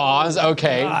lot of awes,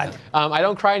 okay. I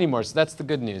don't cry anymore, so that's the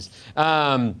good news.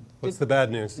 What's the bad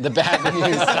news? The bad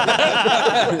news.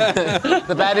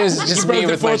 The bad news is just me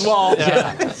with my fourth wall.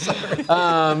 Yeah.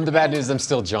 The bad news, I'm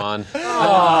still John.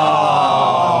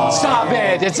 Oh. Stop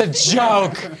it! It's a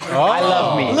joke. Oh. I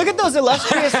love me. Look at those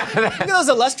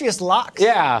illustrious locks.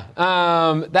 Yeah.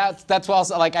 That's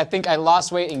also like I think I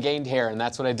lost weight and gained hair, and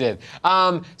that's what I did.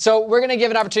 So we're gonna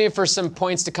give an opportunity for some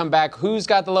points to come back. Who's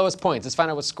got the lowest points? Let's find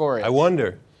out what score is. I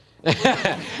wonder.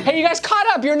 Hey, you guys caught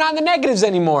up. You're not in the negatives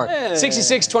anymore.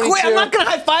 66-22. Wait, I'm not going to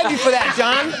high-five you for that,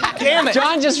 John. Damn it.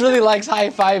 John just really likes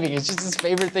high-fiving. It's just his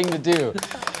favorite thing to do.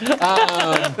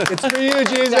 It's for you,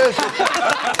 Jesus.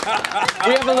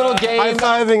 We have a little game.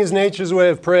 High-fiving is nature's way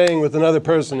of praying with another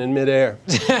person in midair.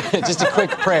 Just a quick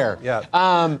prayer. Yeah.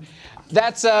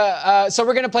 So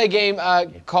we're going to play a game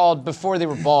called Before They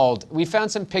Were Bald. We found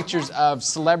some pictures of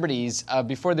celebrities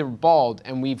before they were bald,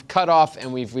 and we've cut off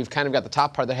and we've kind of got the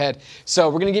top part of their head. So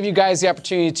we're going to give you guys the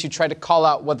opportunity to try to call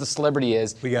out what the celebrity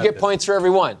is. You get points for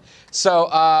every one. So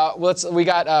we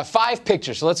got 5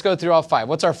 pictures, so let's go through all 5.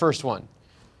 What's our first one?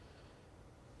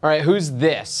 All right, who's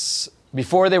this?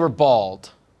 Before they were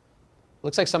bald.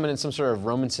 Looks like someone in some sort of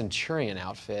Roman centurion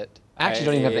outfit. I actually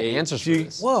don't even have the answers for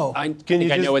this. Whoa. I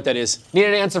know what that is. Need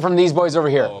an answer from these boys over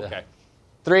here. Oh, okay.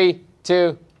 3,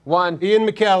 2, 1. Ian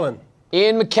McKellen.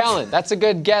 Ian McKellen. That's a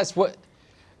good guess. What?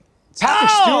 Patrick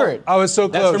Stewart. I was so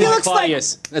close. That's from my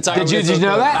Claudius. Did you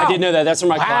know that? I did know that. That's from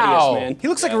my Claudius, man. He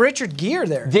looks like Richard Gere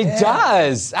there. He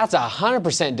does. That's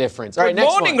 100% difference. All right, Good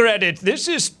next morning, one. Reddit. This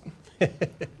is...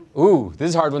 Ooh, this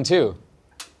is a hard one too.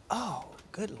 Oh,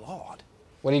 good Lord.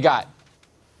 What do you got?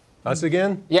 Us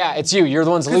again? Yeah, it's you. You're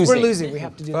the ones losing. We're losing. We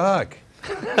have to do Fuck.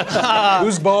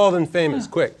 Who's bald and famous?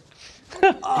 Quick.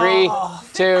 3,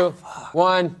 2,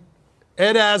 1.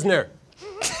 Ed Asner.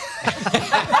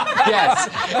 Yes,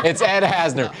 it's Ed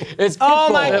Asner. It's Pitbull.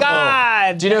 Oh my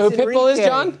God. Do you know who Pitbull is,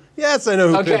 John? Yes, I know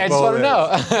who Pitbull is. Okay, I just want to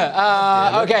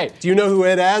know. Okay. Do you know who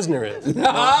Ed Asner is?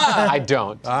 I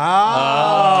don't. Ed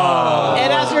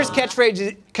Asner's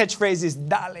catchphrase is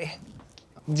Dale.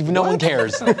 No one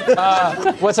cares.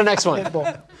 What's our next one?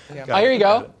 Yeah. Here you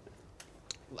go.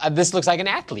 This looks like an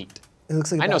athlete. It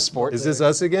looks like I know sports. Is this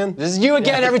us again? This is you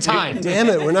again every time. Damn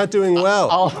it, we're not doing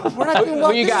well. We're not doing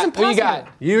well. Who you got? Who you got?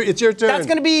 It's your turn. That's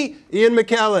going to be... Ian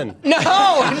McKellen. No.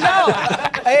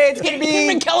 Hey, it's going to be...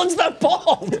 Ian McKellen's not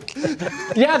bald.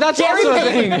 Yeah, that's also a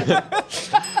thing.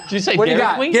 Did you say What do you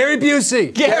Derek got? Wing? Gary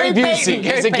Busey. Gary Busey.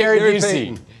 Is it Gary Busey?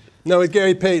 Payton. No, it's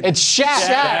Gary Payton. It's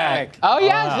Shaq. Oh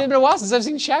yeah, it's been a while since I've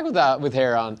seen Shaq with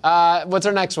hair on. What's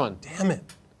our next one? Damn it.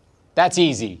 That's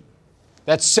easy.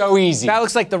 That's so easy. That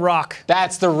looks like The Rock.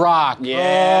 That's The Rock.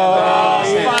 Yeah.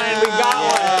 Fine, we got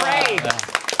one. Great.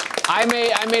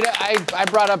 I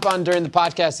brought up during the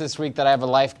podcast this week that I have a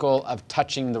life goal of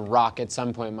touching The Rock at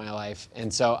some point in my life.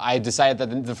 And so I decided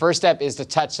that the first step is to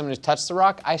touch someone who's touched The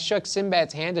Rock. I shook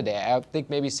Sinbad's hand today. I think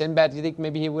maybe Sinbad, do you think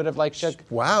maybe he would have shook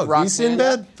Wow, Rock's the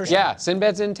Sinbad? hand? For sure. Yeah,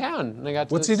 Sinbad's in town. And I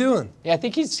got What's he doing? Yeah, I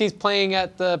think he's playing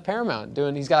at the Paramount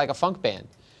he's got a funk band.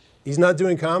 He's not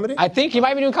doing comedy? I think he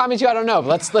might be doing comedy too, I don't know.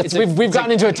 But we've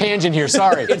gotten into a tangent here,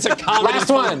 sorry. It's a comedy.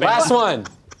 Last one.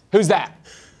 Who's that?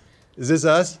 Is this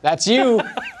us? That's you.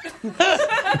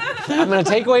 I'm gonna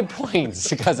take away points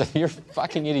because of your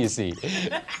fucking idiocy.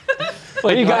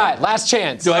 What do you got? Last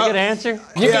chance. Do I get an answer?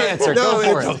 You can answer. No,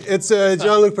 Go for it. it's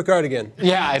Jean-Luc Picard again.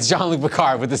 Yeah, it's Jean-Luc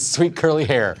Picard with his sweet curly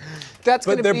hair. That's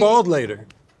But gonna they're be bald later.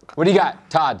 What do you got,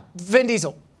 Todd? Vin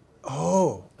Diesel.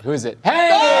 Oh. Who is it? Hey!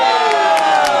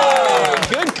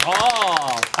 Good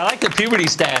call. I like the puberty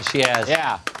stash he has.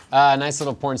 Yeah, nice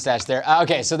little porn stash there.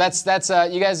 Okay, so that's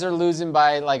you guys are losing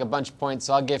by like a bunch of points,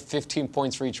 so I'll give 15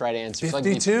 points for each right answer. So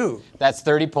 52. That's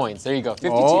 30 points. There you go.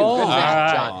 52. Oh, Good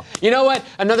math, John. You know what?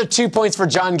 Another 2 points for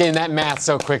John getting that math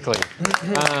so quickly.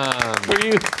 For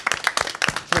you.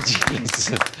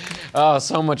 Jesus. Oh,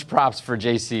 so much props for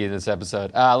JC in this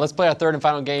episode. Let's play our third and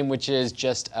final game, which is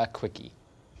Just a Quickie.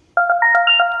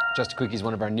 Just a Quickie is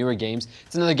one of our newer games.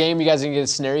 It's another game. You guys are going to get a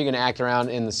scenario. You're going to act around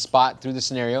in the spot through the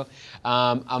scenario.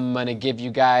 I'm going to give you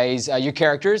guys your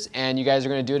characters, and you guys are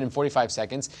going to do it in 45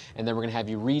 seconds. And then we're going to have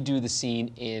you redo the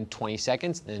scene in 20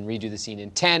 seconds, and then redo the scene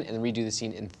in 10, and then redo the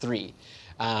scene in 3.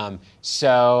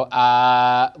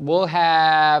 We'll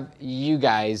have you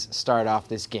guys start off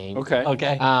this game. Okay.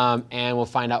 Okay. And we'll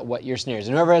find out what your snare is.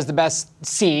 And whoever has the best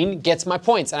scene gets my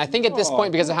points. And I think at this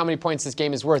point, because of how many points this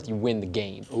game is worth, you win the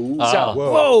game. Ooh. So,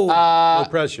 Whoa. No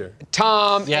pressure.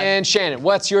 Tom Yeah. and Shannon,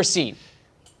 what's your scene?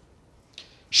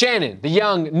 Shannon, the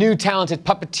young, new, talented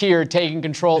puppeteer taking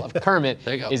control of Kermit,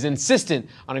 There you go. is insistent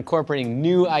on incorporating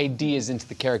new ideas into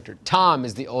the character. Tom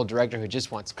is the old director who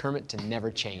just wants Kermit to never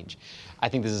change. I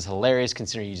think this is hilarious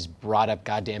considering you just brought up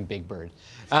goddamn Big Bird.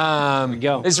 There we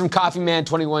go. This is from Coffee Man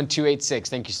 21286.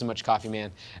 Thank you so much, Coffee Man.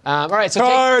 All right, so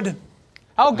Card.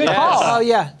 oh, good Yes. call. Oh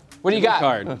yeah. What do you got?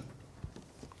 Card.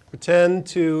 Pretend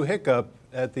to hiccup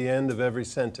at the end of every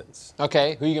sentence.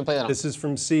 Okay, who are you gonna play that on? This is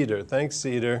from Cedar. Thanks,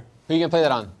 Cedar. Who are you gonna play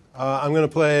that on? I'm gonna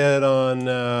play it on.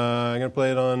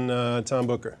 Tom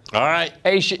Booker. All right.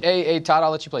 Hey, Todd,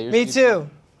 I'll let you play yours. Me too.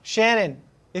 Shannon,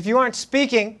 if you aren't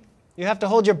speaking, you have to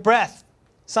hold your breath.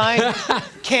 Signed,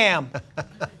 Cam.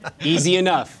 Easy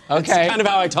enough. Okay. That's kind of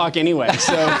how I talk anyway,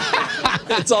 so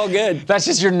it's all good. That's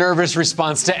just your nervous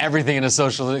response to everything in a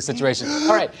social situation.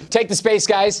 All right, take the space,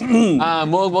 guys.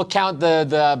 We'll count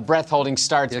the breath holding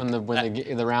starts when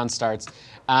the round starts.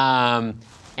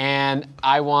 And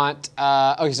I want.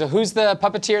 Okay, so who's the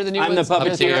puppeteer? The new I'm the one?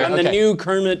 puppeteer. I'm the Okay. new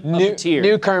Kermit puppeteer.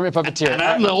 New Kermit puppeteer. And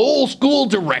I'm the old school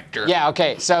director. Yeah,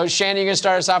 okay. So, Shannon, you're going to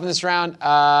start us off in this round.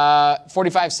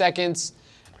 45 seconds.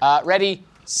 Ready,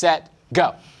 set,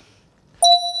 go.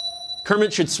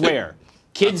 Kermit should swear.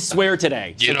 Kids swear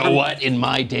today. You know what? In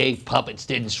my day, puppets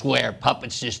didn't swear.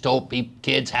 Puppets just told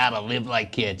kids how to live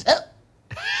like kids.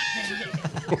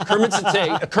 Kermit should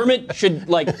say. Kermit should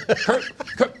like.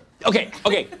 Okay.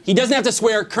 He doesn't have to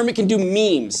swear. Kermit can do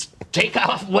memes. Take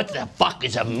off. What the fuck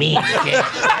is a meme, kid?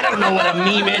 I don't know what a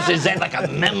meme is. Is that like a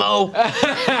memo?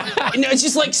 No, it's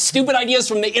just like stupid ideas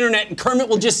from the internet, and Kermit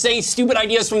will just say stupid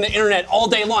ideas from the internet all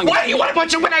day long. Why do you want a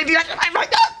bunch of good ideas? Oh my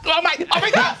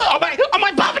God! Oh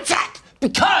my puppet set!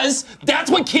 Because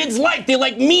that's what kids like. They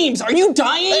like memes. Are you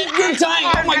dying? You're dying.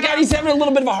 Oh my God, he's having a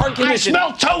little bit of a heart I condition.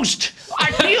 smell toast.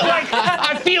 I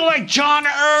feel like John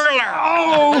Erler.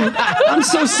 Oh, I'm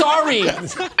so sorry. What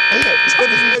does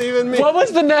that even mean? What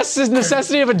was the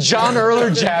necessity of a John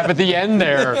Erler jab at the end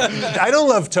there? I don't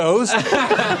love toast.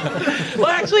 Well,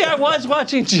 actually, I was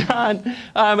watching John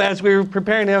as we were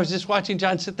preparing. I was just watching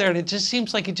John sit there, and it just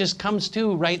seems like it just comes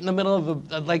to right in the middle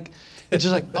of like. It's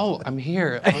just like, oh, I'm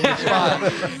here on the spot.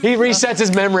 He resets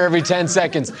his memory every 10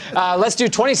 seconds. Let's do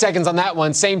 20 seconds on that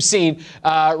one. Same scene.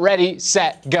 Ready,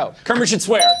 set, go. Kermit should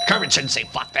swear. Kermit shouldn't say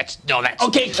fuck. That's.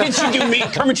 Okay, kids should do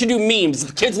memes. Kermit should do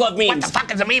memes. Kids love memes. What the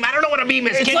fuck is a meme? I don't know what a meme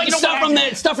is. It's kid. like You know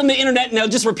stuff from the internet, and they'll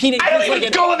just repeat it. I don't It's even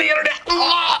like go on the internet.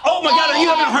 Oh my God, are you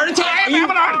having a heart attack? I am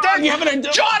having a heart attack. Are you having a?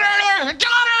 John Erler!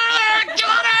 John Erler!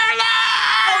 John Erler!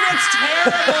 Oh, that's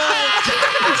terrible.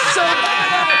 It's so bad.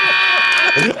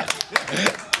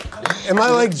 Am I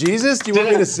like Jesus? Do you want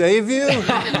me to save you?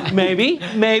 Maybe.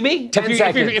 10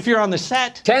 seconds. If you're on the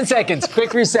set. 10 seconds.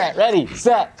 Quick reset. Ready,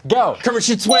 set, go. Kermit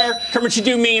should swear. Kermit should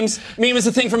do memes. Meme is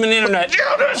a thing from an internet.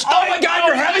 Oh my God,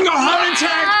 you're having a heart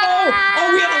attack.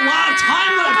 Oh, we have a lot of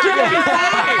time left. You're gonna be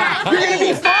fine. You're gonna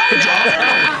be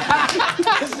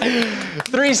fine.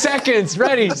 3 seconds.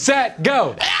 Ready, set,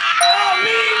 go. Oh,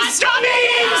 memes!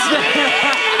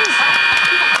 Memes!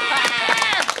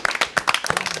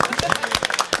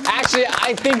 Actually,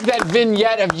 I think that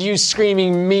vignette of you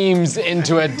screaming memes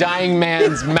into a dying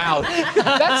man's mouth,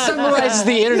 that summarizes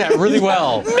the internet really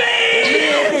well.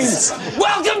 Memes!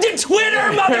 Welcome to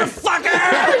Twitter,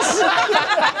 motherfuckers!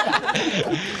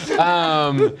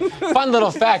 Fun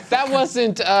little fact, that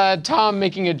wasn't Tom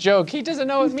making a joke. He doesn't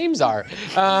know what memes are.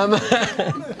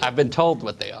 I've been told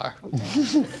what they are.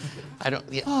 I don't.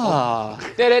 Yeah.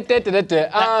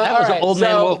 That was an old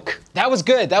man woke. That was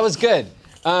good. That was good.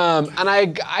 And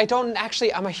I don't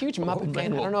actually. I'm a huge Muppet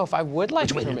fan. I don't know if I would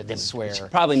like Kermit to swear.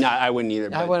 Probably not. I wouldn't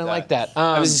either. I wouldn't like that.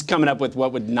 I was just coming up with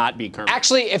what would not be Kermit.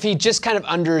 Actually, if he just kind of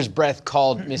under his breath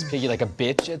called Miss Piggy like a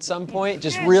bitch at some point,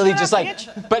 just really just like,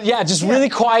 but yeah, just really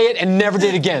quiet and never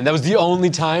did again. That was the only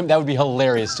time. That would be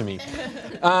hilarious to me.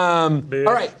 All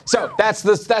right, so that's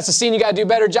the scene. You got to do a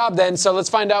better job then. So let's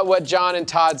find out what John and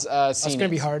Todd's scene is. It's gonna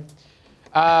be hard.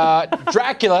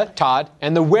 Dracula, Todd,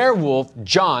 and the werewolf,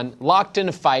 John, locked in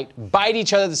a fight, bite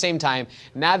each other at the same time.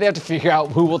 Now they have to figure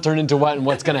out who will turn into what and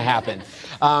what's going to happen.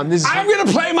 I'm going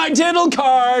to play my diddle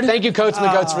card. Thank you, Coats and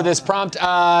the Goats, for this prompt.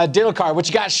 Diddle card, what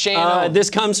you got, Shane? This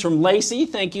comes from Lacey.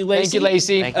 Thank you, Lacey. Thank you,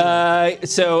 Lacey.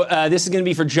 So this is going to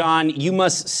be for John. You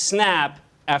must snap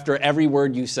after every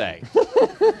word you say.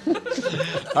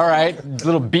 All right,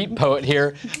 little beat poet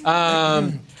here.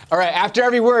 All right, after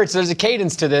every word, so there's a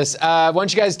cadence to this. Why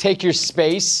don't you guys take your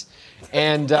space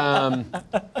and... Do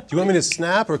you want me to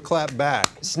snap or clap back?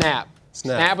 Snap.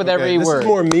 Snap with every this word. This is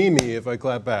more me if I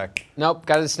clap back. Nope,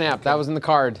 got to snap. Okay. That was in the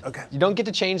card. Okay. You don't get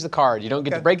to change the card. You don't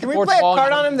get to break the fourth wall. Can we wall. play a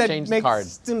card on him that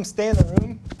makes him stay in the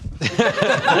room?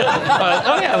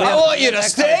 I want you to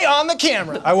stay on the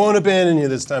camera. I won't abandon you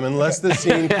this time unless the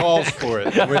scene calls for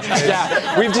it. In which case...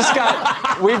 Yeah, we've just got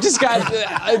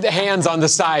hands on the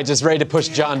side, just ready to push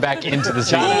John back into the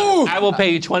scene. I will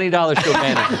pay you $20 to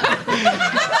abandon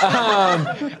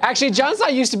him. Actually, John's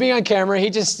not used to being on camera. He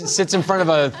just sits in front of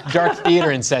a dark theater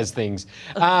and says things.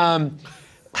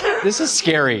 This is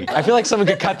scary. I feel like someone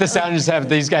could cut this out and just have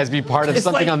these guys be part of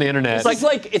something on the internet. It's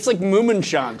like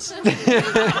Moominshans.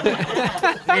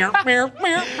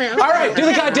 All right, do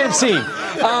the goddamn scene.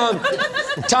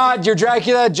 Todd, you're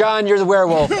Dracula. John, you're the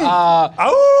werewolf.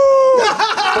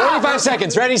 45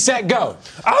 seconds. Ready, set, go.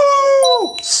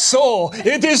 Oh! So,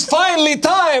 it is finally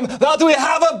time that we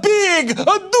have a big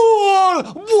duel!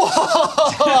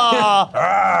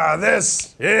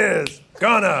 This is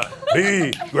gonna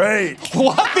be great.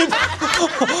 What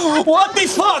the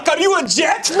fuck? Are you a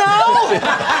jet now?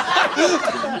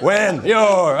 When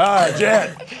you're a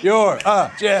jet, you're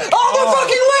a jet. All the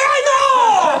fucking way I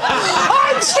know!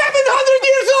 I'm 700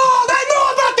 years old! I know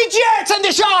about the jets and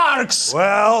the sharks!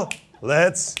 Well,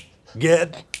 let's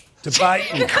get to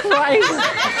biting.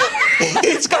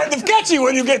 It's kind of catchy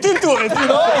when you get into it, you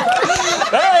know?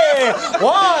 Hey,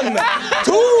 1,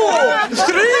 2,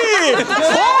 3,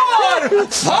 4,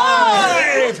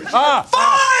 5!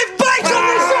 5 bites on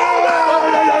the shoulder!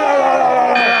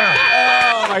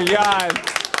 Oh my God.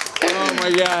 Oh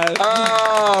my God.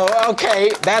 Oh,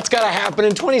 okay. That's got to happen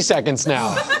in 20 seconds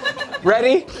now.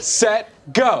 Ready, set,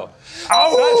 go.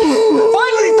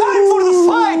 Finally time for the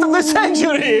fight of the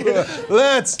century!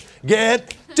 Let's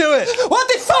get to it. What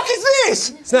the fuck is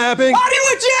this? Snapping. Are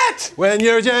you a jet? When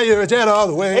you're a jet all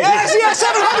the way. Yes,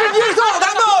 700 years old,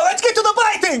 I know! Let's get to the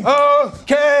biting!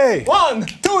 Okay. 1,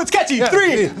 2, it's catchy.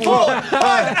 3, 4, 5,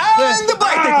 and the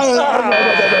biting!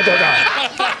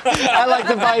 I like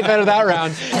the bite better that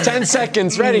round. 10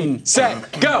 seconds. Ready,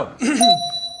 set, go.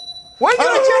 When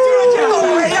you're a jet, you're a jet!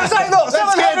 Oh, yes, I know!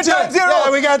 700 times 0! Yeah,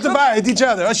 we got to bite each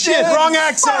other. Oh, shit, wrong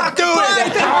accent. Do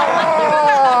it.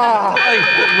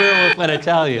 Werewolf, what I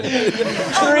tell you.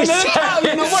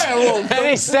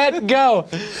 Ready, set, go.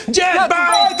 Jet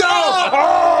bite, go!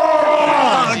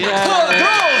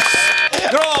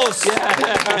 Gross!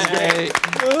 Yay.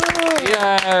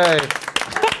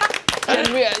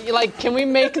 Can we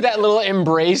make that little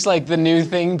embrace like the new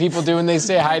thing people do when they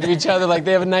say hi to each other? Like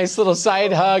they have a nice little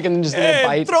side hug and just a little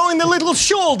bite. Throw in the little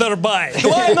shoulder bite.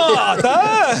 Why not,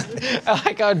 huh? I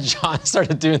like how John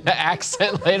started doing the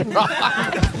accent later on.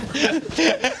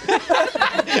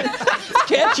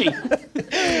 Catchy.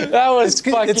 That was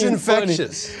fucking It's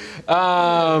infectious.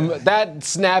 Funny. That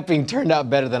snapping turned out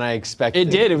better than I expected.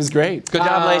 It did. It was great. Good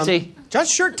job, Lacey. John's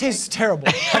shirt tastes terrible.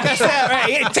 Like I said, right,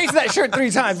 he tasted that shirt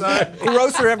 3 times. He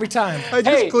roasts her every time. I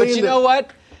just Hey, but cleaned you it. know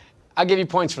what? I'll give you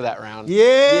points for that round.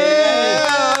 Yeah.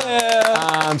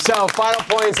 So final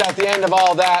points at the end of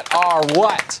all that are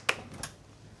what?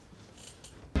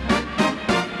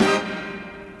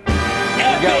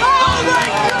 Epic. Oh my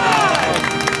God!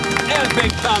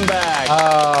 Epic comeback.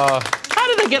 How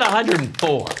did I get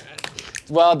 104?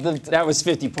 Well, That was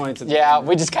 50 points. yeah,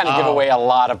 we just kind of give away a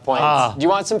lot of points. Do you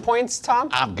want some points, Tom?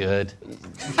 I'm good.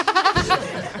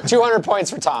 200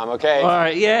 points for Tom, okay? All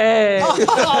right, yay.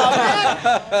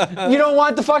 You don't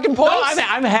want the fucking points? No,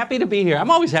 I'm happy to be here.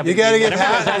 I'm always happy You to be gotta here. give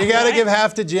half. You gotta give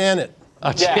half to Janet.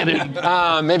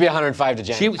 Maybe 105 to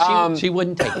Jen. She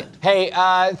wouldn't take it. Hey,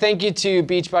 thank you to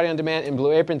Beachbody On Demand and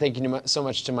Blue Apron. Thank you so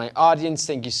much to my audience.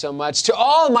 Thank you so much to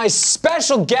all my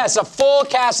special guests, a full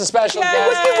cast of special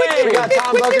guests. We got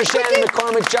Tom Booker, Shannon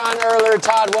McCormick, John Erler,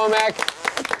 Todd Womack.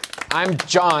 I'm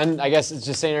John. I guess it's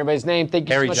just saying everybody's name. Thank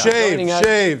you so much for joining us.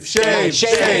 Shave.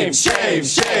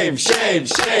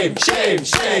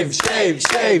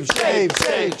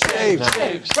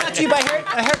 Brought to you by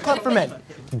Hair Club for Men.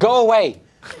 Go away.